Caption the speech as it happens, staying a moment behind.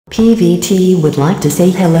PVT would like to say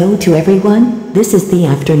hello to everyone. This is the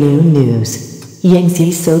afternoon news.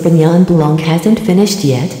 Yangtze's Sauvignon Blanc hasn't finished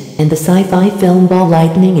yet, and the sci-fi film Ball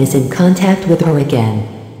Lightning is in contact with her again.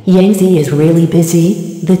 Yangtze is really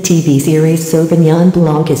busy. The TV series Sauvignon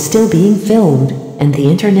Blanc is still being filmed, and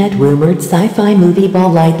the internet-rumored sci-fi movie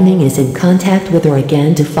Ball Lightning is in contact with her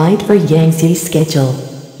again to fight for Yangtze's schedule.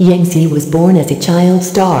 Yangtze was born as a child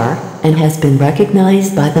star, and has been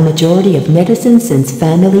recognized by the majority of netizens since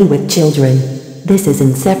Family with Children. This is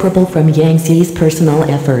inseparable from Yangtze's personal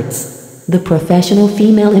efforts. The professional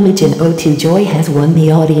female image in Ode to Joy has won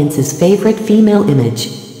the audience's favorite female image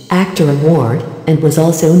actor award, and was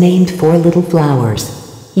also named 4 Little Flowers.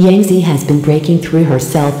 Yangtze has been breaking through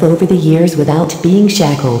herself over the years without being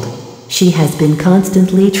shackled. She has been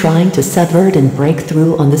constantly trying to subvert and break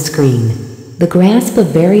through on the screen. The grasp of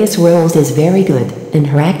various roles is very good, and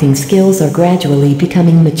her acting skills are gradually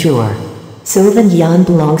becoming mature. Sauvignon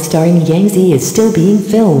Blanc starring Yangtze is still being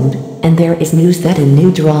filmed, and there is news that a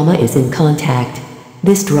new drama is in contact.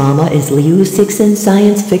 This drama is Liu Cixin's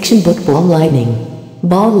science fiction book Ball Lightning.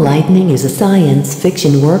 Ball Lightning is a science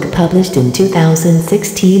fiction work published in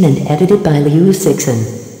 2016 and edited by Liu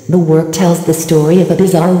Cixin. The work tells the story of a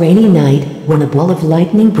bizarre rainy night, when a ball of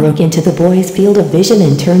lightning broke into the boy's field of vision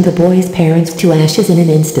and turned the boy's parents to ashes in an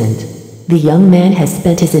instant. The young man has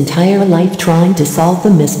spent his entire life trying to solve the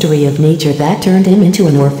mystery of nature that turned him into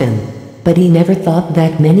an orphan. But he never thought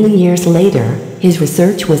that many years later, his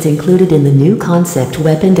research was included in the new concept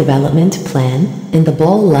weapon development plan, and the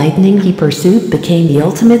ball lightning he pursued became the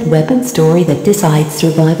ultimate weapon story that decides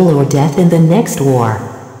survival or death in the next war.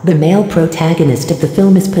 The male protagonist of the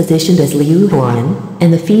film is positioned as Liu Horan,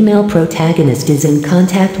 and the female protagonist is in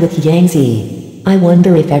contact with Yangtze. I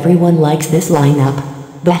wonder if everyone likes this lineup.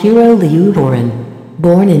 The hero Liu Horan.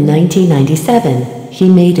 Born in 1997, he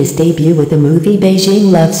made his debut with the movie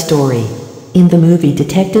Beijing Love Story. In the movie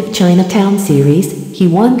Detective Chinatown series, he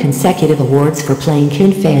won consecutive awards for playing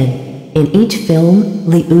Kun Fan. In each film,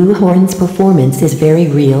 Liu Horan's performance is very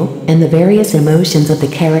real, and the various emotions of the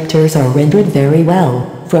characters are rendered very well,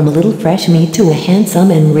 from a little fresh meat to a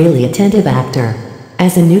handsome and really attentive actor.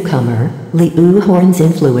 As a newcomer, Liu Horan's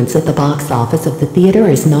influence at the box office of the theater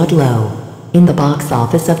is not low. In the box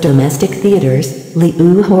office of domestic theaters,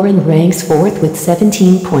 Liu Horan ranks 4th with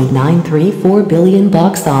 17.934 billion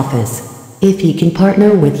box office. If he can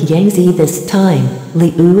partner with Yangtze this time,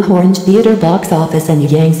 Liu Horan's theater box office and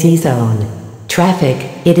Yangtze's own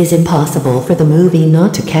traffic, it is impossible for the movie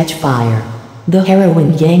not to catch fire. The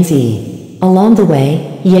heroine Yangtze. Along the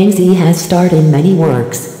way, Yangtze has starred in many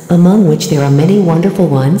works, among which there are many wonderful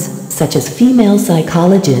ones, such as Female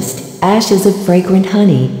Psychologist, Ashes of Fragrant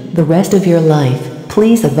Honey, The Rest of Your Life,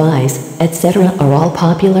 Please Advise, etc. are all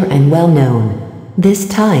popular and well known. This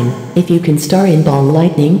time, if you can star in Ball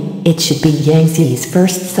Lightning, it should be Yangtze's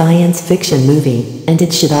first science fiction movie, and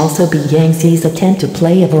it should also be Yangtze's attempt to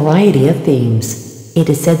play a variety of themes. It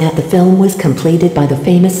is said that the film was completed by the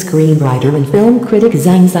famous screenwriter and film critic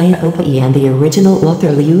Zhang Xiaopai and the original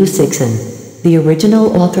author Liu Cixin. The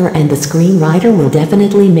original author and the screenwriter will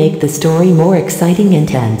definitely make the story more exciting and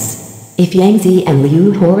tense. If Yangtze and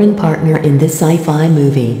Liu Horan partner in this sci-fi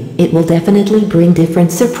movie, it will definitely bring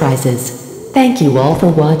different surprises. Thank you all for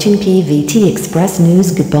watching PVT Express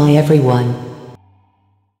News. Goodbye everyone.